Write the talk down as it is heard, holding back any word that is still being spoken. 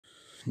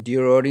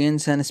Dear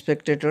audience and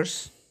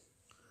spectators,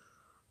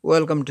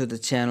 welcome to the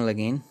channel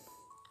again.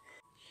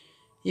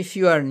 If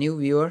you are a new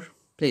viewer,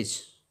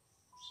 please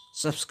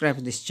subscribe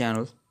this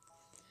channel.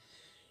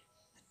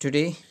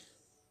 Today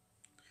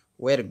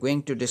we are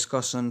going to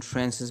discuss on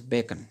Francis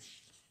Bacon,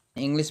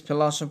 English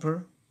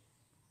philosopher,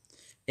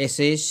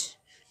 essayist,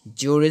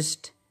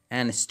 jurist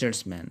and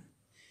statesman.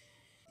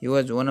 He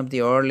was one of the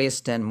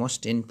earliest and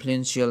most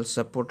influential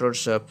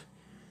supporters of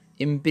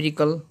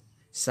empirical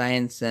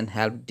science and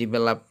helped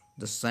develop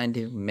the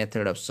scientific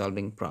method of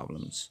solving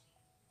problems.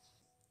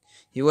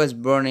 He was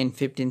born in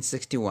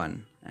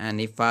 1561 and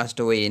he passed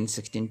away in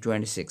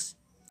 1626.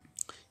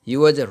 He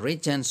was a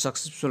rich and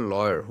successful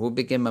lawyer who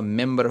became a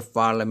member of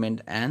parliament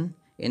and,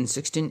 in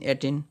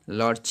 1618,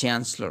 Lord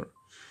Chancellor.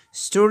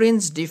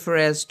 Historians differ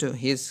as to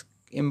his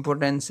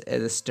importance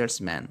as a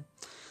statesman.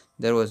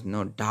 There was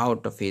no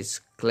doubt of his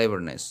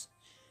cleverness,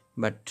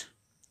 but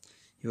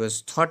he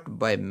was thought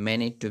by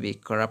many to be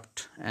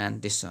corrupt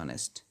and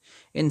dishonest.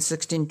 In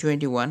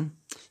 1621,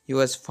 he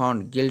was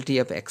found guilty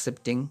of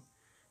accepting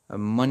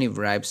money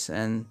bribes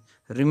and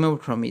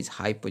removed from his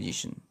high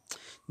position.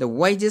 The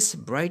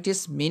wisest,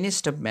 brightest,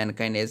 meanest of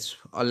mankind, as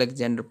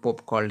Alexander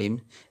Pope called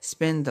him,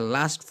 spent the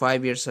last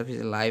 5 years of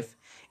his life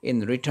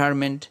in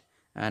retirement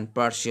and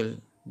partial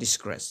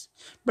disgrace.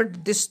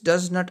 But this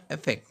does not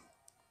affect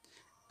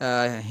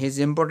his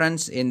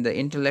importance in the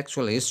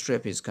intellectual history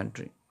of his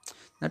country.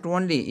 Not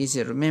only is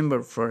he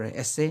remembered for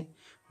essay,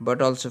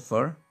 but also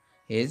for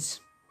his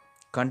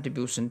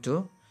contribution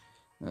to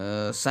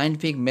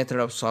scientific method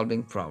of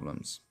solving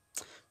problems.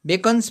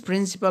 Bacon's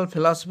principal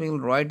philosophical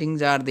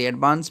writings are The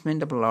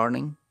Advancement of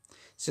Learning,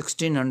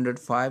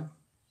 1605,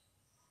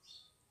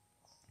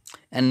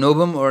 and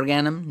Novum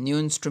Organum, New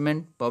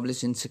Instrument,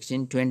 published in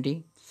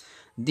 1620.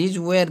 These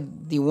were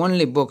the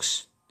only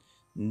books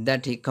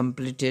that he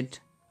completed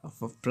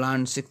of a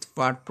planned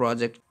sixth-part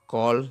project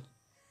called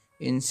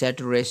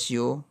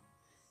Interiority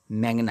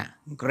Magna,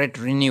 Great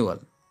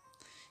Renewal.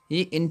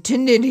 He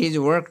intended his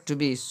work to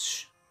be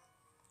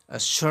a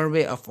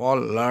survey of all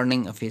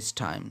learning of his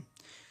time.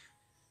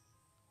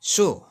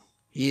 So,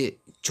 he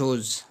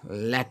chose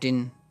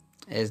Latin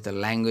as the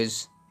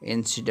language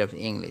instead of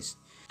English.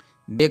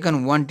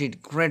 Bacon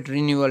wanted great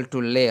renewal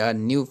to lay a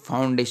new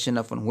foundation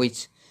upon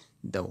which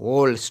the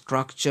whole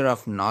structure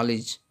of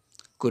knowledge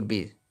could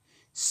be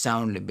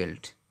soundly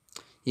built.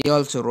 He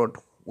also wrote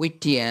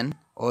witty and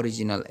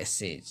original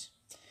essays.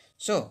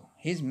 So,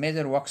 his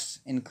major works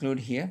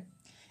include here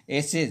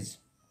Essays,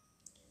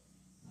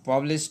 first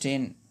published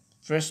in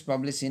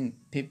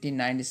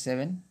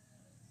 1597,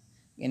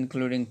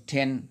 including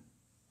 10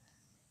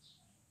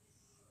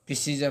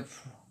 pieces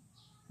of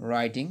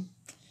writing,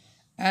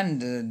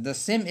 and the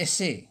same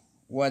essay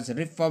was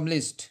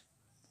republished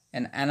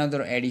in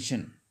another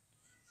edition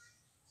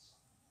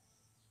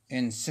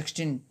in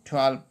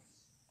 1612,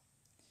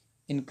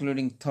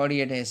 including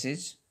 38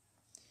 essays,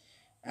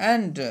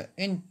 and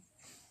in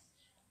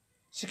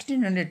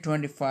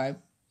 1625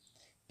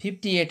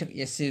 58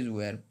 essays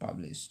were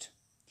published.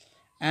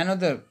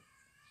 Another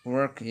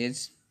work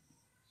is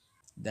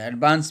The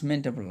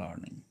Advancement of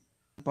Learning,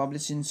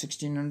 published in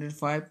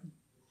 1605.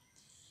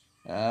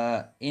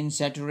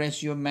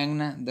 Insaturatio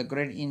Magna, The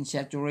Great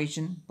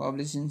Insaturation,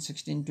 published in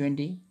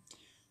 1620.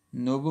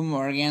 Novum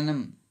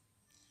Organum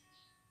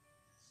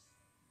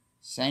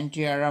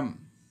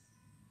Scientiarum,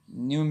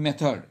 New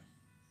Method,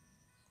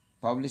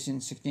 published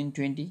in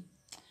 1620.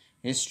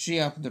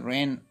 History of the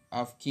Reign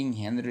of King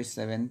Henry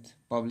VII,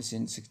 published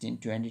in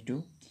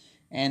 1622.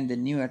 And The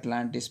New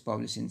Atlantis,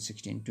 published in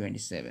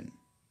 1627.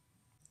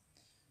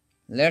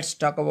 Let's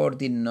talk about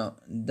the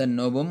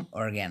Novum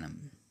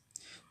Organum.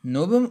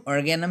 Novum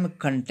Organum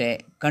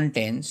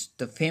contains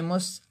the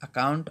famous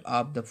account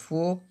of the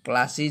 4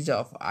 classes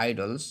of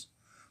idols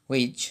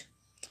which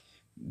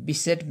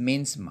beset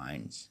men's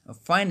minds. A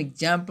fine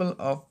example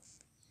of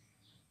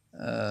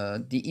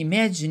the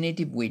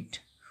imaginative wit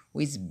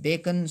which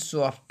Bacon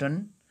so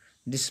often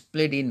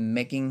displayed in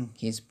making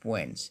his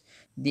points.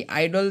 The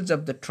idols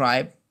of the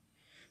tribe,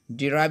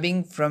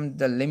 deriving from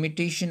the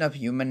limitation of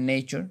human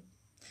nature.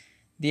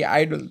 The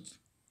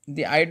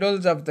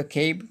idols of the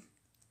cave,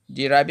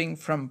 deriving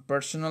from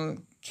personal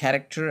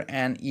character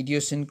and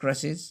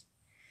idiosyncrasies.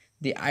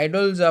 The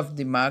idols of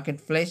the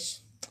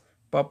marketplace,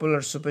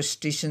 popular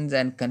superstitions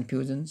and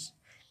confusions.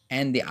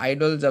 And the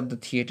idols of the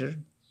theatre,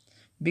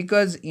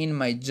 because in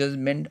my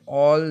judgment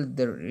all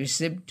the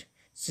received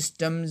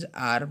systems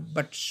are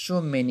but so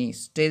many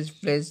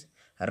stage plays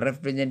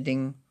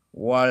representing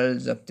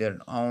worlds of their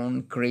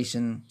own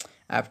creation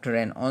after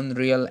an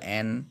unreal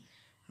and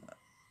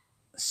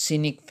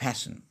cynic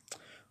fashion.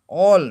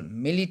 All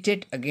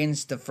militate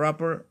against the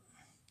proper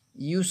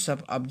use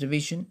of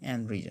observation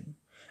and reason.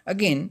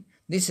 Again,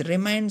 this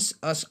reminds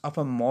us of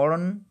a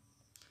modern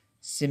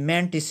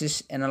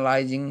semanticist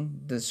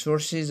analyzing the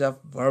sources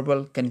of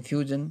verbal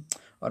confusion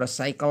or a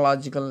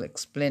psychological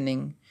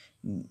explaining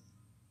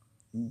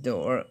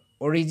the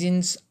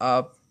origins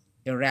of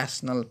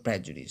irrational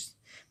prejudice.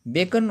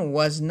 Bacon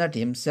was not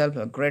himself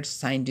a great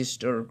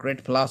scientist or a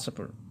great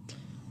philosopher.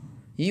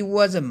 He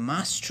was a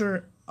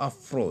master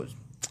of prose,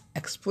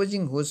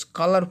 exposing whose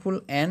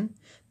colorful and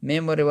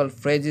memorable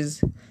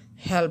phrases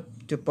help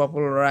to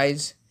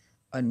popularize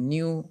a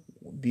new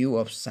view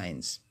of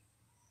science.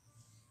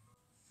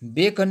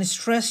 Bacon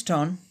stressed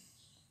on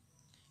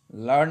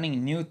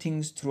learning new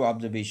things through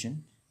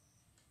observation,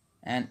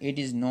 and it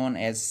is known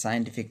as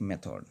scientific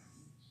method.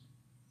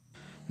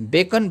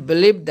 Bacon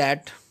believed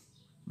that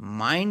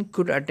mind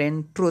could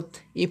attain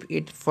truth if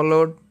it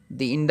followed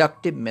the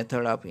inductive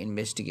method of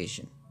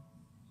investigation.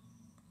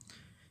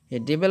 He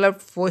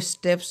developed 4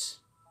 steps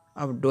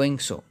of doing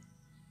so,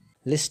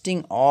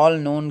 listing all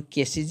known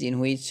cases in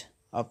which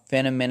a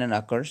phenomenon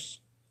occurs,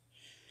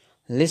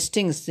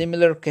 listing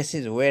similar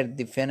cases where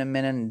the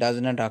phenomenon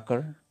does not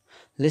occur,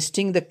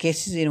 listing the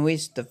cases in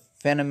which the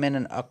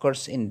phenomenon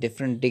occurs in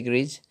different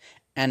degrees,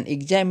 and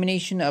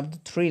examination of the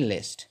 3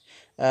 lists.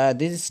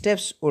 These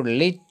steps would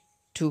lead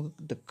to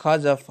the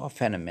cause of a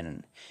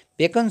phenomenon.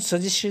 Bacon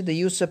suggested the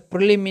use of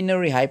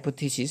preliminary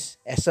hypothesis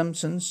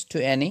assumptions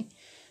to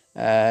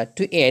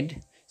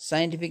aid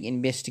scientific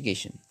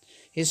investigation.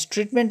 His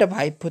treatment of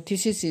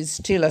hypothesis is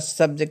still a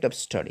subject of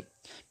study.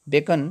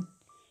 Bacon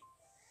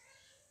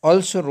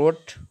also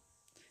wrote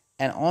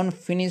an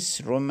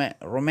unfinished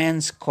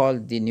romance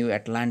called The New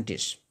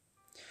Atlantis,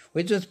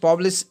 which was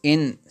published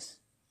in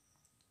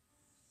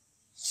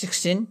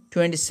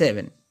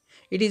 1627.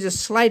 It is a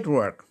slight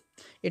work.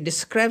 It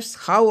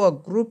describes how a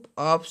group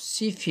of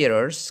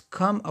seafarers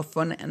come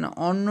upon an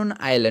unknown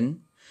island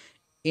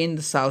in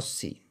the South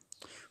Sea,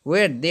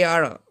 where they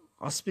are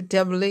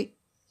hospitably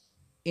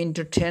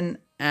entertained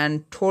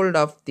and told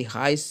of the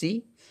high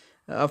sea,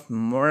 of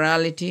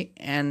morality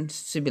and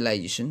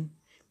civilization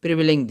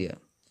prevailing there,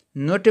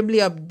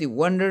 notably of the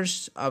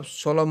wonders of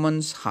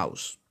Solomon's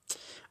house,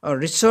 a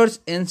research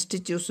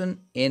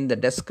institution in the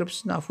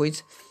description of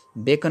which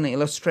Bacon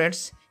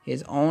illustrates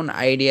his own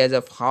ideas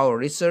of how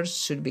research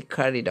should be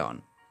carried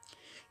on.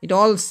 It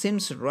all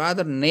seems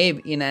rather naive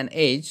in an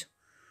age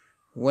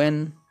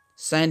when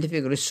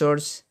scientific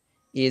research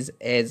is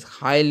as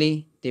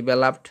highly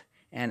developed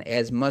and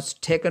as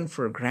much taken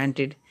for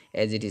granted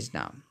as it is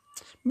now.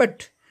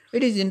 But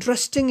it is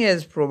interesting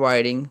as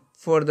providing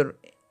further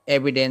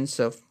evidence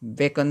of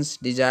Bacon's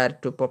desire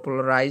to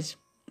popularize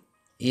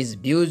his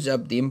views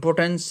of the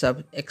importance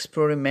of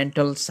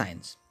experimental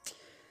science,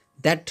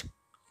 that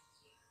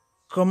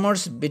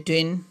commerce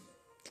between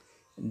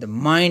the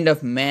mind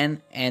of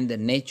man and the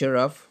nature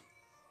of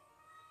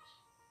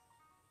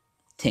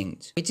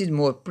things, which is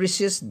more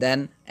precious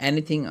than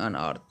anything on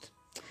earth,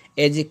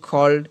 as he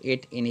called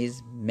it in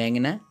his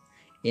Magna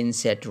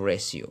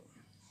Insaturatio.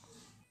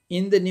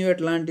 In the New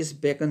Atlantis,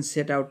 Bacon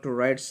set out to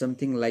write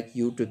something like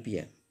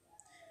Utopia.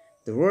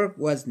 The work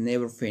was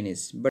never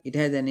finished, but it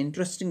has an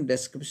interesting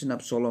description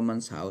of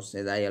Solomon's house,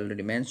 as I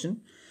already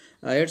mentioned.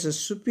 It's a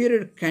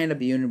superior kind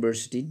of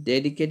university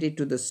dedicated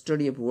to the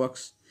study of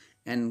works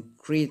and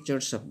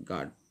creatures of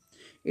God.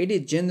 It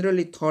is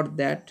generally thought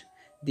that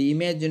the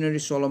imaginary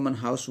Solomon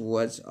house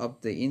was of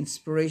the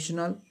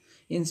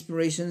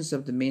inspirations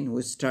of the men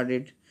who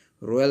started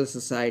Royal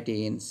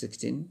Society in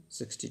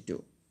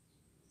 1662.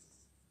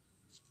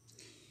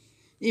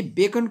 If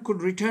Bacon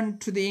could return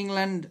to the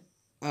England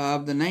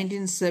of the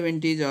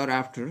 1970s or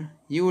after,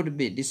 he would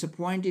be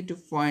disappointed to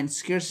find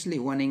scarcely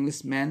one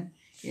Englishman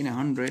in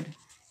 100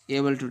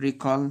 able to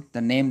recall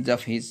the names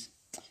of his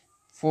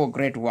 4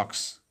 great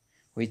works,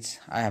 which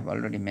I have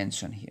already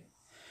mentioned here.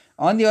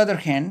 On the other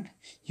hand,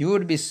 you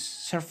would be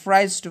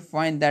surprised to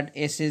find that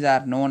essays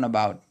are known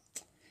about,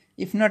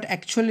 if not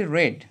actually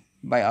read,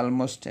 by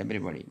almost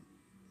everybody.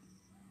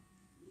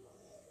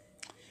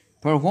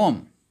 For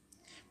whom?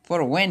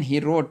 For when he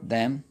wrote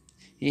them,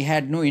 he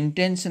had no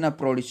intention of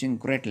producing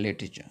great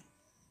literature.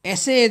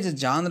 Essay as a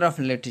genre of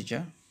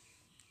literature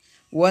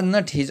was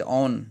not his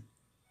own,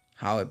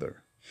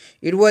 however.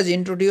 It was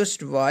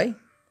introduced by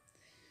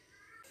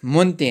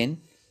Montaigne.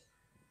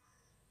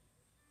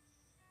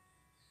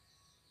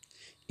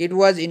 It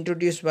was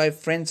introduced by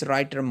French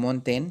writer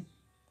Montaigne,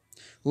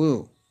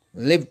 who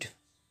lived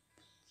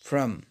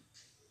from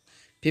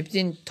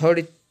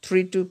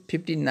 1533 to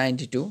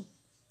 1592.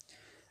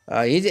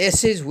 His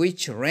essays,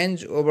 which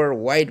range over a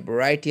wide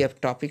variety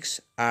of topics,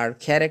 are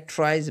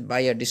characterized by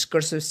a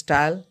discursive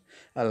style,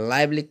 a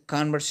lively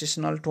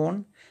conversational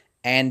tone,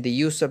 and the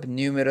use of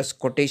numerous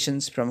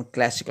quotations from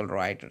classical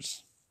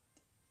writers.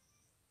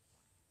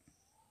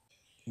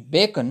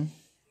 Bacon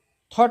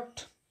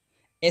thought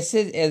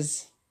essays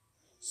as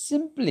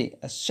simply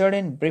a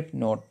certain brief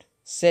note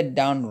set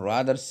down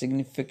rather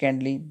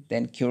significantly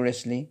than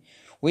curiously,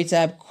 which I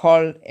have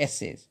called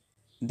essays.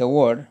 The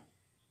word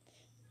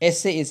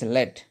essay is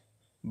late,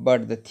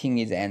 but the thing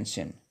is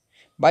ancient.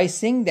 By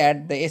saying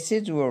that the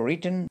essays were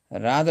written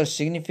rather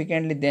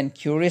significantly than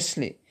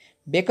curiously,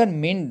 Bacon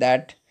meant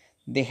that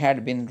they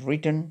had been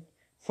written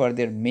for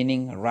their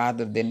meaning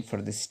rather than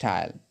for the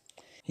style.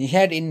 He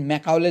had, in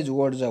Macaulay's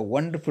words, a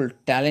wonderful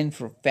talent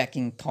for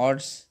packing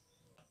thoughts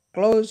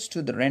close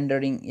to the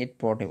rendering it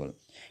portable.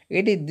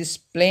 It is this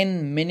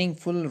plain,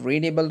 meaningful,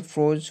 readable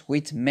prose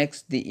which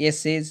makes the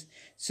essays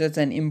such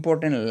an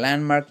important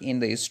landmark in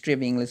the history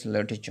of English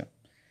literature.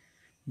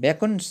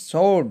 Bacon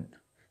showed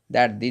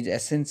that the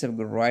essence of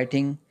good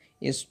writing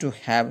is to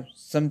have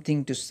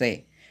something to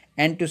say,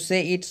 and to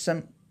say it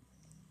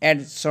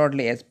as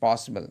shortly as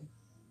possible.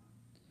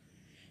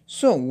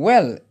 So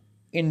well,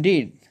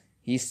 indeed,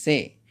 he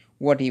say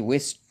what he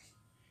wished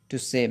to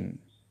say,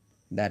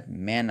 that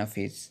men of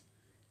his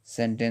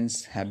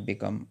sentence have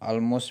become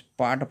almost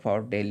part of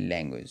our daily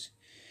language,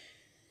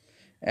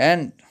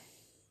 and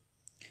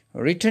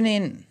written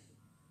in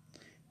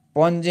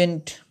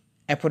pungent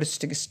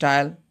aphoristic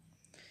style.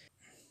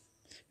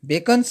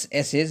 Bacon's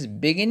essays,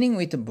 beginning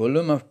with a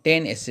volume of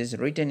 10 essays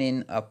written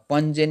in a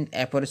pungent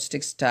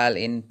aphoristic style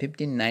in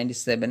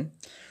 1597,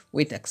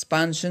 with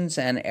expansions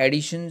and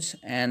additions,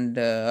 and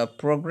a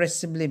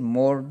progressively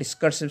more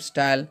discursive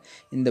style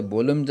in the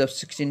volumes of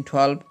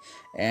 1612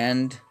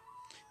 and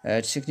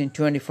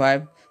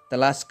 1625, the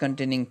last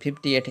containing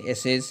 58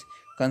 essays,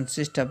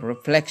 consist of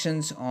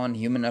reflections on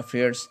human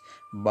affairs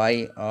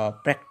by a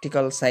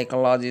practical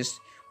psychologist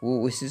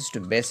who wishes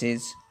to base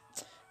his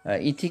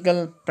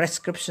ethical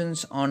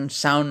prescriptions on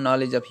sound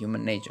knowledge of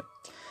human nature.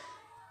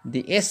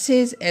 The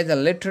essays as a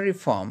literary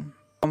form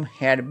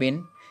had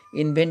been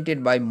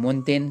invented by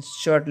Montaigne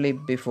shortly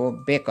before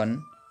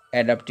Bacon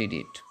adopted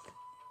it.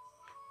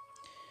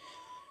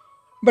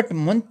 But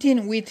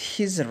Montaigne, with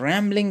his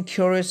rambling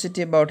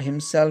curiosity about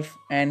himself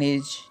and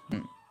his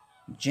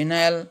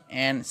genial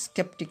and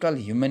skeptical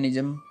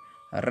humanism,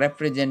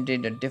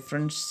 represented a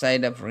different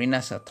side of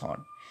Renaissance thought.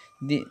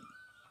 The,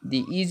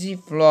 the easy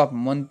flow of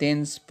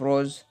Montaigne's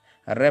prose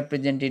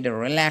represented a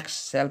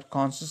relaxed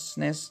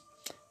self-consciousness,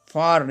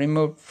 far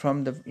removed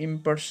from the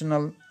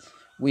impersonal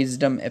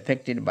wisdom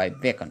affected by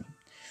Bacon,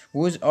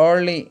 whose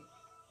early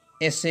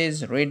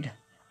essays read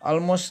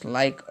almost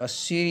like a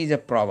series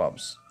of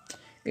proverbs.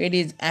 It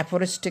is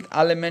aphoristic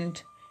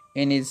element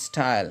in his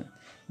style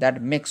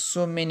that makes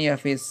so many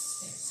of his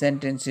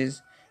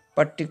sentences,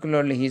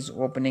 particularly his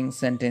opening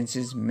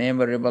sentences,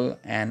 memorable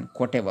and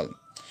quotable.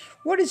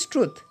 What is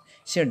truth?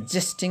 Said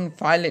jesting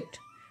Pilate,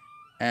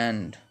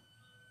 and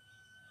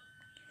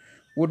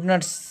would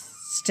not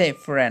stay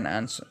for an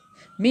answer.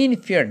 Men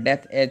fear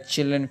death as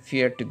children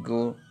fear to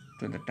go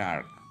to the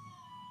dark.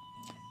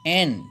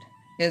 And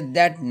as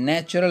that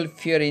natural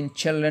fear in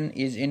children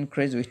is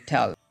increased with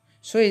talent,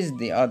 so is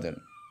the other.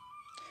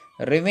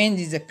 Revenge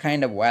is a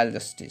kind of wild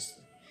justice.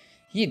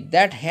 He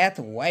that hath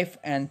wife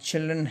and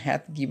children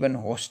hath given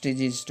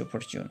hostages to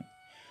fortune.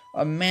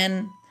 A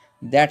man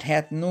that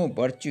hath no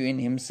virtue in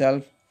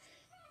himself,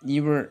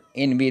 ever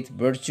envieth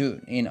virtue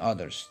in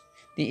others.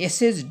 The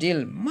essays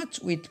deal much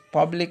with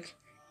public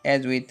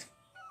as with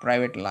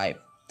private life,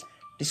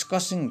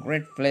 discussing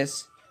great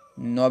place,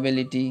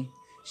 nobility,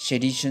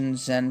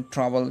 seditions and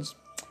troubles,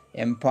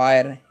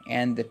 empire,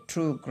 and the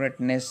true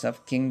greatness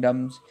of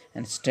kingdoms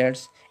and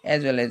states,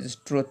 as well as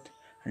truth,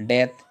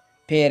 death,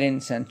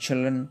 parents and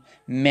children,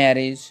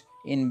 marriage,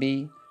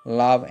 envy,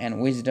 love, and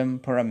wisdom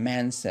for a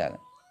man's self.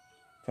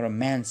 For a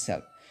man's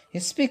self, he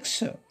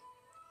speaks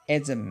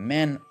as a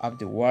man of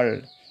the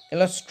world,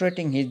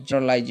 illustrating his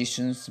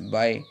generalizations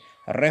by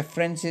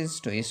references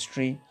to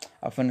history,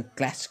 often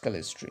classical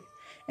history,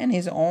 and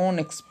his own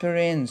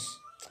experience.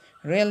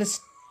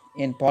 Realist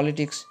in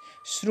politics,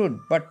 shrewd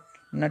but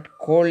not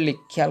coldly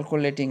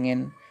calculating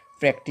in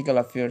practical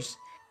affairs,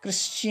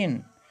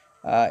 Christian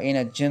in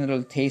a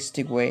general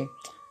theistic way,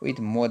 with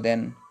more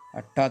than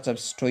a touch of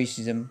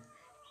stoicism,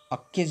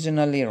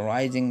 occasionally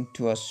rising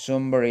to a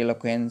somber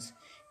eloquence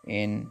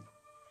in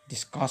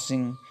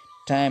discussing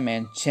time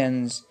and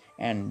chance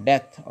and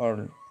death,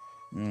 or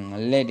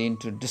led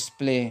into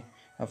display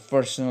of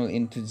personal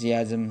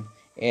enthusiasm,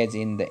 as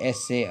in the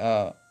essay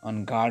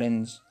on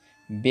gardens.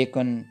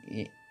 Bacon,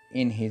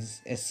 in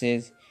his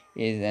essays,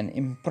 is an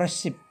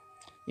impressive,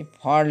 if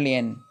hardly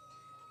an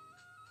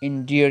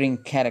endearing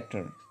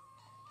character.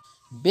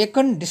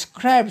 Bacon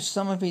describes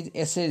some of his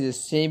essays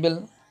as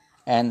civil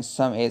and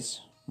some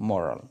as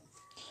moral.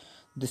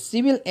 The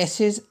civil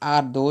essays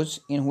are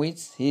those in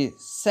which he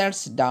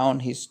sets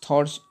down his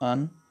thoughts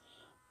on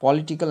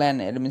political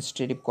and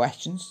administrative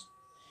questions.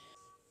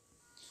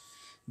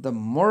 The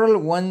moral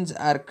ones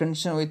are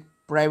concerned with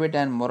private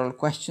and moral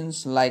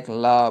questions like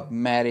love,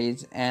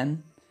 marriage,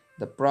 and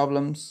the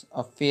problems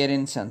of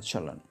parents and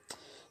children.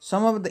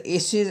 Some of the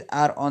essays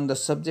are on the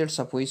subjects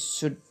of which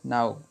should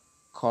now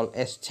call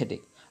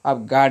aesthetic,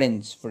 of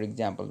gardens, for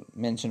example,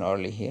 mentioned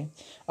earlier here,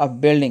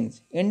 of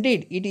buildings.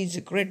 Indeed, it is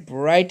a great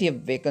variety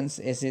of Bacon's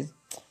essays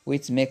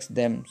which makes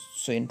them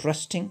so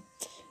interesting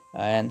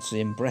and so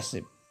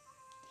impressive.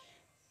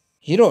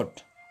 He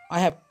wrote, I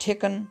have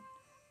taken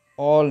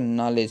all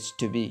knowledge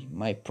to be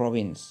my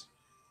province.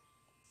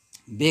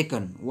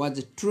 Bacon was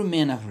a true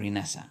man of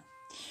Renaissance.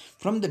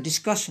 From the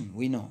discussion,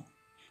 we know.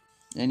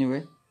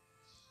 Anyway,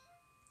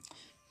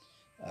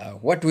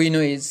 what we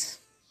know is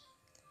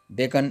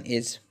Bacon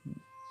is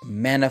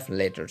man of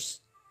letters.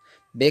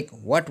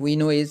 What we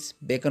know is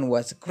Bacon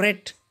was a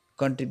great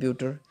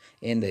contributor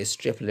in the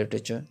history of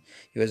literature.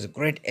 He was a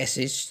great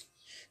essayist,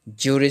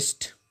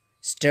 jurist,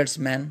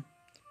 statesman,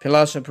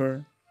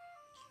 philosopher.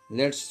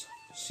 Let's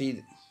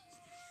see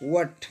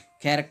what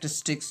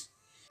characteristics.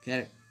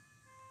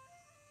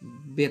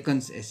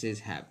 Bacon's essays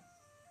have.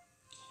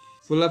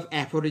 Full of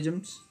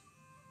aphorisms,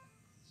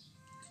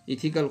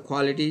 ethical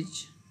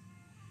qualities,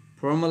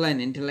 formal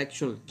and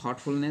intellectual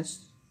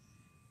thoughtfulness,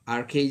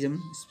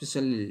 archaism,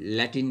 especially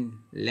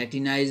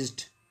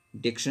Latinized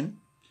diction,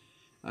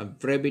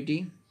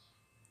 brevity.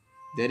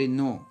 There is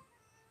no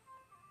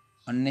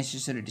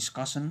unnecessary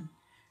discussion,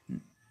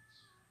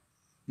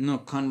 no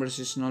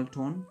conversational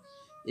tone,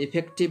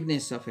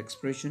 effectiveness of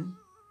expression,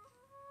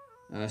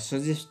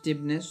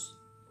 suggestiveness,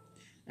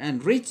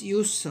 and rich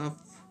use of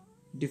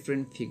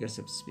different figures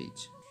of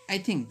speech. I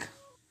think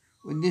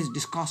with this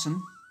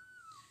discussion,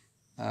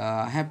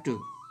 I have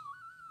to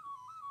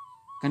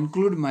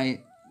conclude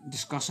my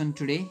discussion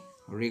today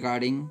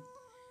regarding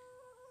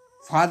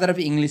father of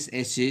English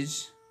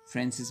essays,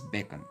 Francis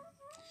Bacon.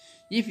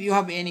 If you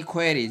have any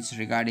queries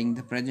regarding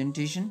the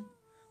presentation,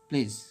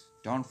 please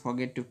don't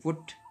forget to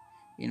put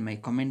in my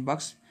comment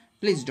box.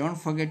 Please don't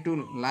forget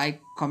to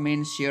like,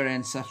 comment, share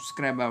and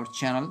subscribe our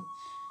channel.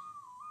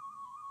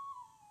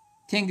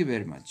 Thank you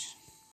very much.